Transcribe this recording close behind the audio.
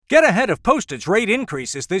Get ahead of postage rate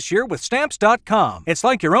increases this year with Stamps.com. It's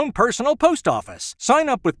like your own personal post office. Sign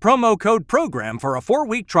up with promo code PROGRAM for a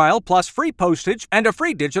 4-week trial plus free postage and a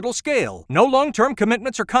free digital scale. No long-term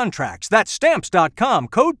commitments or contracts. That's Stamps.com,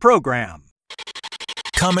 code PROGRAM.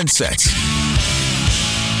 Common sense.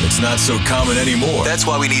 It's not so common anymore. That's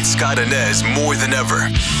why we need Scott ANEZ more than ever.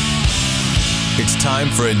 It's time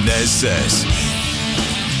for ANEZ Says.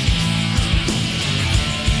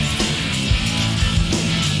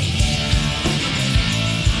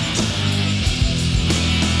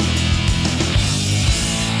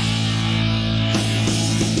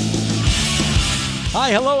 Hi,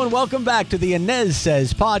 hello, and welcome back to the ANEZ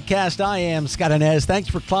Says podcast. I am Scott ANEZ. Thanks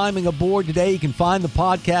for climbing aboard today. You can find the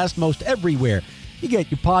podcast most everywhere you get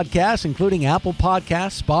your podcasts, including Apple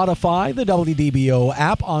Podcasts, Spotify, the WDBO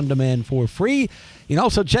app on demand for free. You can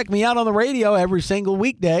also check me out on the radio every single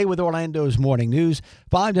weekday with Orlando's Morning News,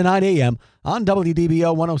 5 to 9 a.m. on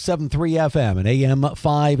WDBO 107.3 FM and AM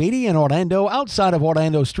 580 in Orlando. Outside of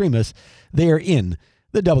Orlando, stream us there in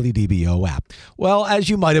the WDBO app. Well, as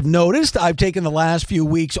you might have noticed, I've taken the last few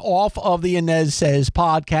weeks off of the ANEZ Says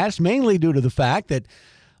podcast, mainly due to the fact that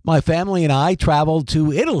my family and I traveled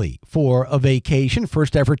to Italy for a vacation,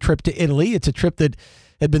 first ever trip to Italy. It's a trip that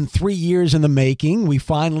had been 3 years in the making. We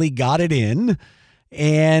finally got it in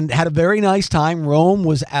and had a very nice time. Rome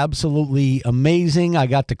was absolutely amazing. I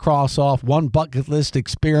got to cross off one bucket list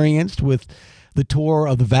experience with the tour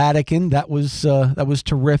of the Vatican. That was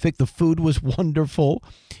terrific. The food was wonderful.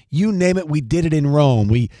 You name it, we did it in Rome.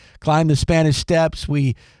 We climbed the Spanish Steps.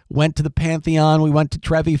 We went to the Pantheon. We went to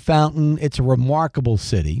Trevi Fountain. It's a remarkable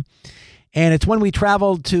city. And it's when we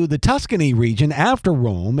traveled to the Tuscany region after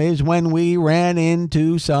Rome is when we ran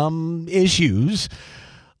into some issues.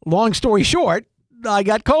 Long story short, I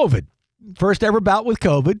got COVID. First ever bout with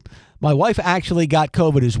COVID. My wife actually got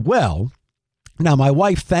COVID as well. Now, my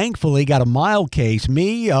wife thankfully got a mild case.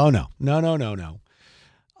 Me, oh, no.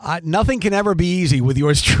 Nothing can ever be easy with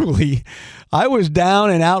yours truly. I was down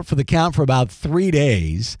and out for the count for about 3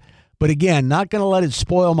 days. But again, not going to let it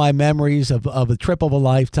spoil my memories of a trip of a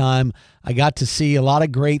lifetime. I got to see a lot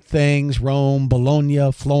of great things. Rome,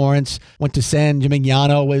 Bologna, Florence. Went to San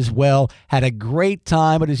Gimignano as well. Had a great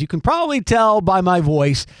time. But as you can probably tell by my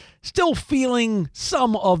voice, still feeling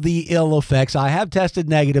some of the ill effects. I have tested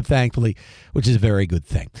negative, thankfully, which is a very good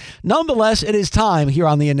thing. Nonetheless, it is time here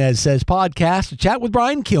on the ANEZ Says podcast to chat with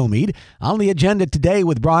Brian Kilmeade. On the agenda today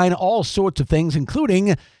with Brian, all sorts of things,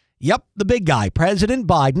 including, the big guy, President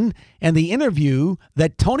Biden, and the interview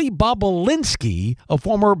that Tony Bobulinski, a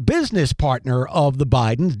former business partner of the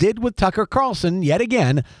Bidens, did with Tucker Carlson yet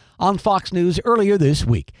again on Fox News earlier this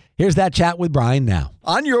week. Here's that chat with Brian now.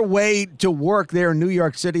 On your way to work there in New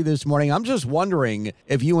York City this morning, I'm just wondering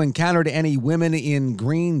if you encountered any women in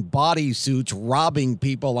green bodysuits robbing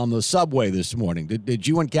people on the subway this morning. Did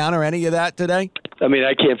you encounter any of that today? I mean,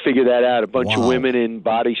 I can't figure that out. A bunch Wow. of women in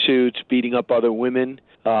bodysuits beating up other women.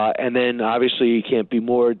 And then obviously you can't be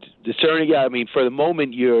more discerning. Yeah, I mean, for the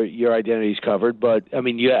moment your identity is covered, but I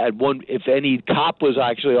mean, you had one. If any cop was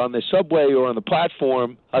actually on the subway or on the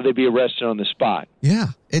platform, they'd be arrested on the spot. Yeah,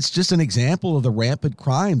 it's just an example of the rampant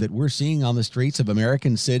crime that we're seeing on the streets of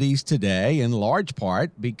American cities today, in large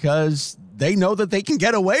part because they know that they can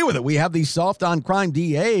get away with it. We have these soft-on-crime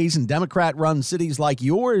DAs in Democrat-run cities like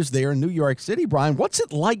yours there in New York City. Brian, what's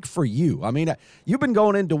it like for you? I mean, you've been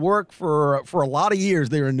going into work for a lot of years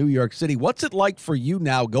there in New York City. What's it like for you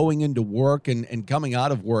now going into work and coming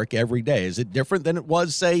out of work every day? Is it different than it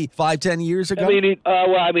was, say, 5-10 years ago?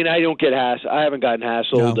 I mean, I don't get hassled. I haven't gotten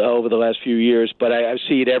hassled over the last few years, but I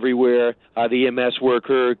see it everywhere. The EMS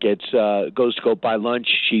worker goes to go buy lunch.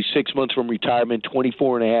 She's 6 months from retirement,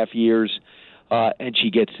 24 and a half years. And she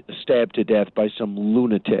gets stabbed to death by some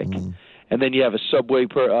lunatic. And then you have a subway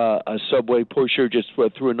pusher just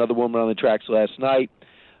threw another woman on the tracks last night.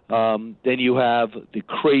 Then you have the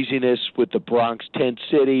craziness with the Bronx tent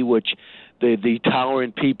city, which the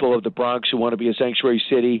tolerant people of the Bronx who want to be a sanctuary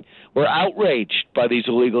city were outraged by these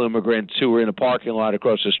illegal immigrants who were in a parking lot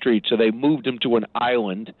across the street. So they moved them to an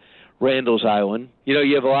island, Randall's Island. You know,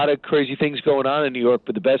 you have a lot of crazy things going on in New York,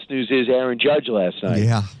 but the best news is Aaron Judge last night.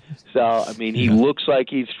 Yeah. So, I mean, he looks like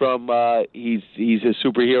he's from he's a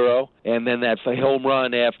superhero. And then that home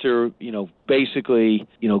run after, goes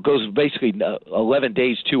 11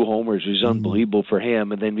 days, 2 homers, which is unbelievable for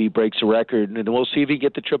him. And then he breaks a record, and then we'll see if he can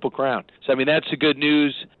get the Triple Crown. So, I mean, that's the good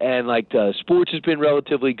news. And, sports has been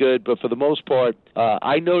relatively good. But for the most part,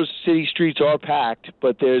 I know city streets are packed,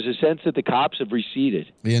 but there's a sense that the cops have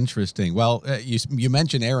receded. Interesting. Well, you you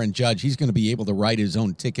mentioned Aaron Judge. He's going to be able to write his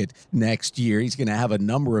own ticket next year. He's going to have a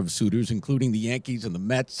number of suitors, including the Yankees and the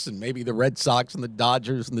Mets and maybe the Red Sox and the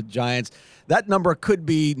Dodgers and the Giants. That number could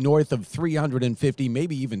be north of $350,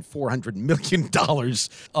 maybe even $400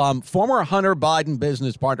 million. Former Hunter Biden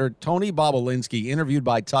business partner Tony Bobulinski interviewed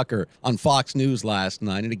by Tucker on Fox News last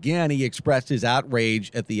night. And again, he expressed his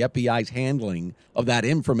outrage at the FBI's handling of that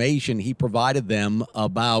information he provided them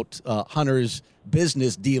about Hunter's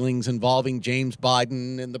business dealings involving James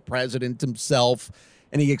Biden and the president himself.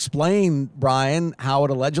 And he explained, Brian, how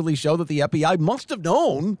it allegedly showed that the FBI must have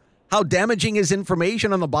known how damaging his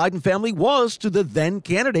information on the Biden family was to the then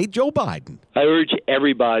candidate, Joe Biden. I urge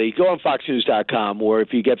everybody, go on FoxNews.com, or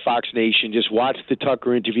if you get Fox Nation, just watch the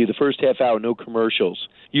Tucker interview, the first half hour, no commercials.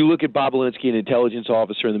 You look at Bobulinski, an intelligence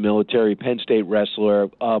officer in the military, Penn State wrestler,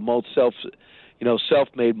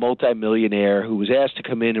 self-made multimillionaire who was asked to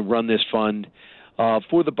come in and run this fund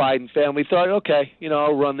for the Biden family. Thought, okay,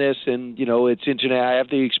 I'll run this, and, it's internet. I have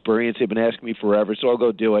the experience. They've been asking me forever, so I'll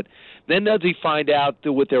go do it. Then does he find out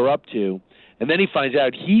what they're up to? And then he finds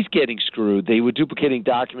out he's getting screwed. They were duplicating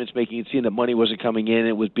documents, making it seem that money wasn't coming in.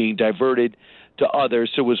 It was being diverted to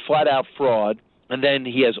others. So it was flat-out fraud. And then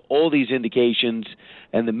he has all these indications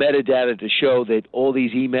and the metadata to show that all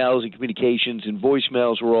these emails and communications and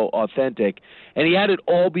voicemails were all authentic. And he had it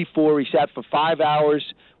all before. He sat for 5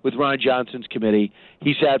 hours with Ron Johnson's committee.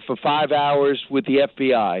 He sat for 5 hours with the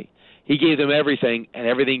FBI. He gave them everything, and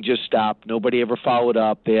everything just stopped. Nobody ever followed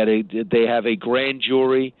up. They have a grand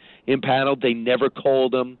jury impaneled. They never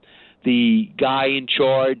called him. The guy in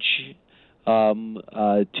charge,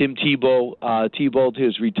 Tim Tebow,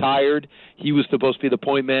 is retired. He was supposed to be the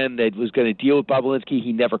point man that was going to deal with Bobulinski.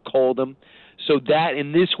 He never called him. So that,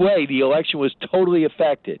 in this way, the election was totally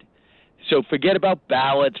affected. So forget about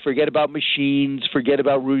ballots, forget about machines, forget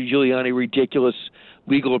about Rudy Giuliani ridiculous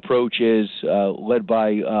legal approaches led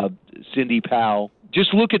by Cindy Powell.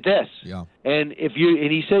 Just look at this. Yeah. And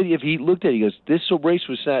he said if he looked at it, he goes, this race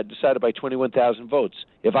was decided by 21,000 votes.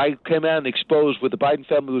 If I came out and exposed what the Biden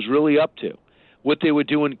family was really up to, what they would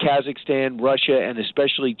do in Kazakhstan, Russia, and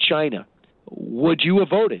especially China, would you have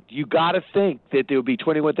voted? You got to think that there would be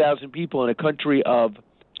 21,000 people in a country of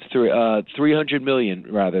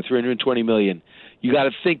 320 million. You got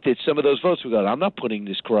to think that some of those votes would go, I'm not putting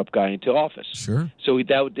this corrupt guy into office. Sure. So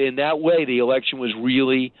in that way, the election was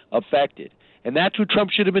really affected. And that's what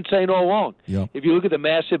Trump should have been saying all along. Yep. If you look at the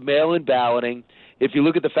massive mail-in balloting, if you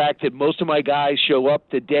look at the fact that most of my guys show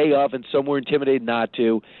up the day of and some were intimidated not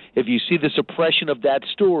to, if you see the suppression of that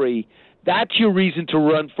story, that's your reason to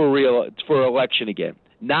run for election again.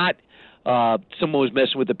 Not someone was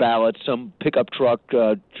messing with the ballots, some pickup truck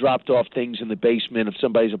dropped off things in the basement of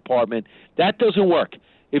somebody's apartment. That doesn't work.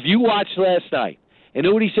 If you watched last night, and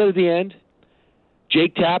know what he said at the end?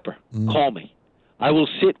 Jake Tapper, call me. I will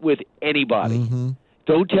sit with anybody. Mm-hmm.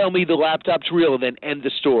 Don't tell me the laptop's real and then end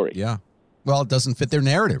the story. Yeah. Well, it doesn't fit their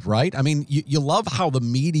narrative, right? I mean, you love how the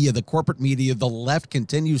media, the corporate media, the left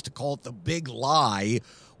continues to call it the big lie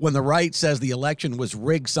when the right says the election was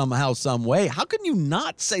rigged somehow, some way. How can you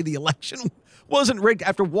not say the election wasn't rigged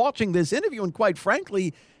after watching this interview and, quite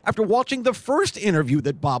frankly, after watching the first interview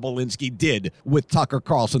that Bobulinski did with Tucker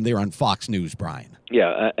Carlson there on Fox News, Brian?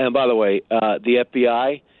 Yeah, and by the way, the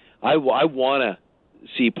FBI, I want to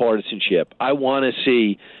see partisanship. I want to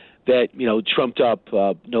see that, trumped up,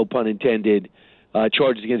 no pun intended,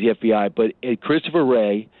 charges against the FBI. But Christopher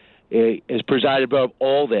Wray is presided above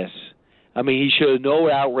all this. I mean, he showed no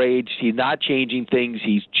outrage. He's not changing things.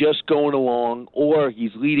 He's just going along, or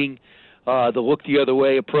he's leading the look the other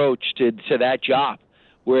way approach to that job,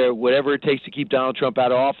 where whatever it takes to keep Donald Trump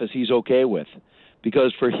out of office, he's okay with.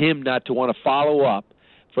 Because for him not to want to follow up,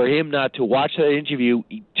 for him not to watch that interview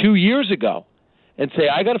 2 years ago and say,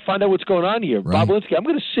 I got to find out what's going on here. Right. Bobulinski, I'm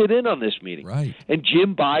going to sit in on this meeting. Right. And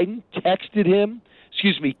Jim Biden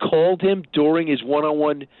called him during his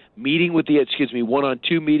one-on-one meeting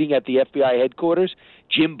one-on-two meeting at the FBI headquarters.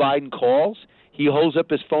 Jim Biden calls. He holds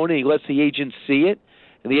up his phone and he lets the agent see it.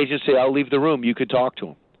 And the agent say, I'll leave the room. You could talk to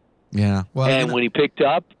him. Yeah. Well, and when he picked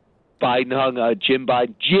up, Jim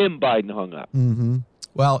Biden hung up. Mm-hmm.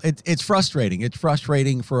 Well, it's frustrating. It's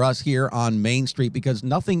frustrating for us here on Main Street because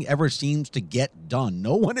nothing ever seems to get done.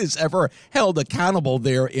 No one is ever held accountable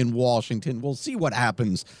there in Washington. We'll see what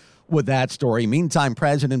happens with that story. Meantime,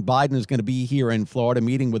 President Biden is going to be here in Florida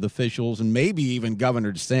meeting with officials and maybe even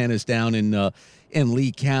Governor DeSantis down in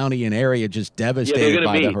Lee County, an area just devastated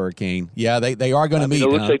by the hurricane. Yeah, they are going to meet. It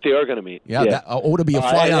looks like they are going to meet. Yeah, that ought to be a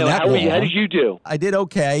fly on that wall. How did you do? I did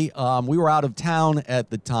okay. We were out of town at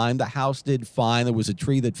the time. The house did fine. There was a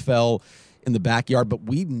tree that fell in the backyard, but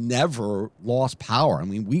we never lost power. I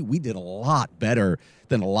mean, we did a lot better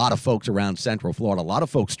than a lot of folks around Central Florida. A lot of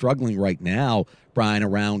folks struggling right now, Brian,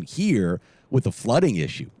 around here with the flooding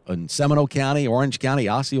issue in Seminole County, Orange County,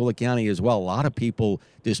 Osceola County as well. A lot of people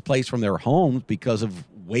displaced from their homes because of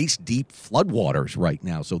waist-deep floodwaters right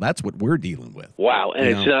now. So that's what we're dealing with. Wow, and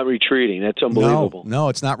it's not retreating. That's unbelievable. No,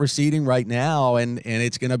 it's not receding right now, and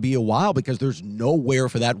it's going to be a while because there's nowhere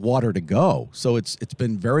for that water to go. So it's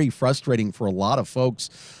been very frustrating for a lot of folks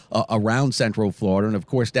around Central Florida. And, of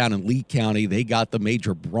course, down in Lee County, they got the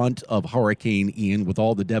major brunt of Hurricane Ian with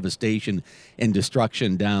all the devastation and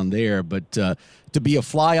destruction down there. But to be a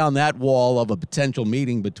fly on that wall of a potential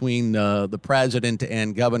meeting between the president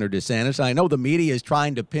and Governor DeSantis. I know the media is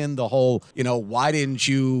trying to pin the whole, why didn't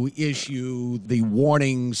you issue the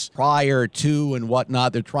warnings prior to and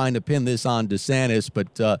whatnot? They're trying to pin this on DeSantis,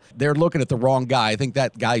 but they're looking at the wrong guy. I think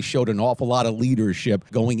that guy showed an awful lot of leadership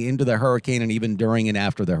going into the hurricane and even during and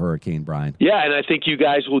after the hurricane, Brian. Yeah, and I think you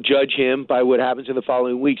guys will judge him by what happens in the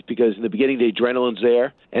following weeks, because in the beginning the adrenaline's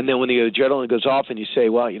there, and then when the adrenaline goes off and you say,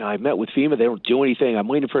 well, I met with FEMA, they don't do anything. I'm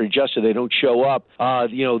waiting for an adjuster. They don't show up.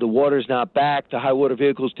 The water's not back. The high water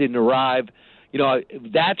vehicles didn't arrive.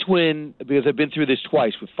 That's when, because I've been through this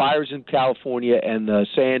twice with fires in California and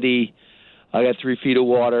Sandy. I got 3 feet of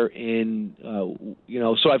water in,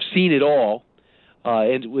 so I've seen it all.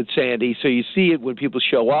 And with Sandy, so you see it when people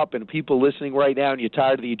show up, and people listening right now, and you're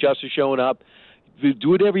tired of the adjuster showing up. Do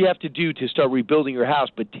whatever you have to do to start rebuilding your house,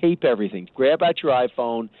 but tape everything. Grab out your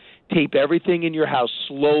iPhone, tape everything in your house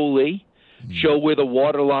slowly. Show where the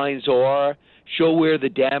water lines are. Show where the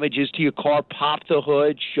damage is to your car. Pop the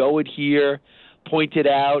hood. Show it here. Point it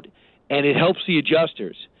out, and it helps the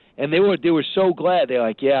adjusters. And they were so glad. They're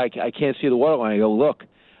like, yeah, I can't see the water line. I go, look.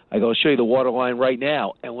 I'll show you the water line right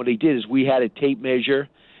now. And what they did is we had a tape measure,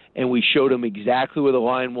 and we showed them exactly where the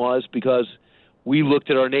line was, because we looked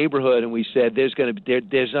at our neighborhood and we said there's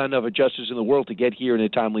not enough adjusters in the world to get here in a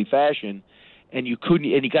timely fashion. And you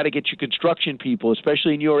got to get your construction people,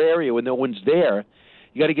 especially in your area when no one's there.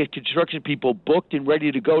 You got to get construction people booked and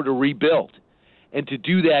ready to go to rebuild. And to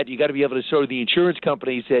do that, you got to be able to show the insurance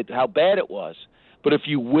companies that how bad it was. But if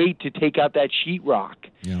you wait to take out that sheetrock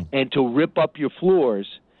and to rip up your floors,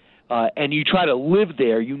 and you try to live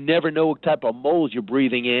there, you never know what type of mold you're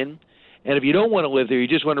breathing in. And if you don't want to live there, you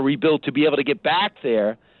just want to rebuild to be able to get back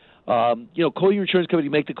there, call your insurance company,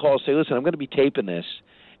 make the call, say, listen, I'm going to be taping this,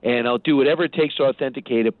 and I'll do whatever it takes to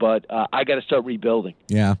authenticate it, but I got to start rebuilding.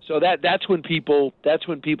 Yeah. So that's when people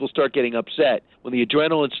start getting upset. When the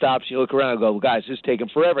adrenaline stops, you look around and go, well, guys, this is taking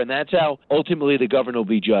forever, and that's how ultimately the governor will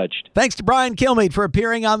be judged. Thanks to Brian Kilmeade for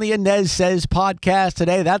appearing on the ANEZ SEZ podcast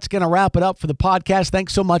today. That's going to wrap it up for the podcast.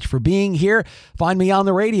 Thanks so much for being here. Find me on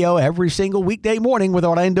the radio every single weekday morning with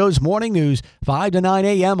Orlando's Morning News, 5 to 9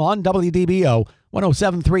 a.m. on WDBO,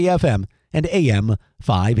 107.3 FM and AM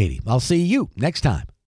 580. I'll see you next time.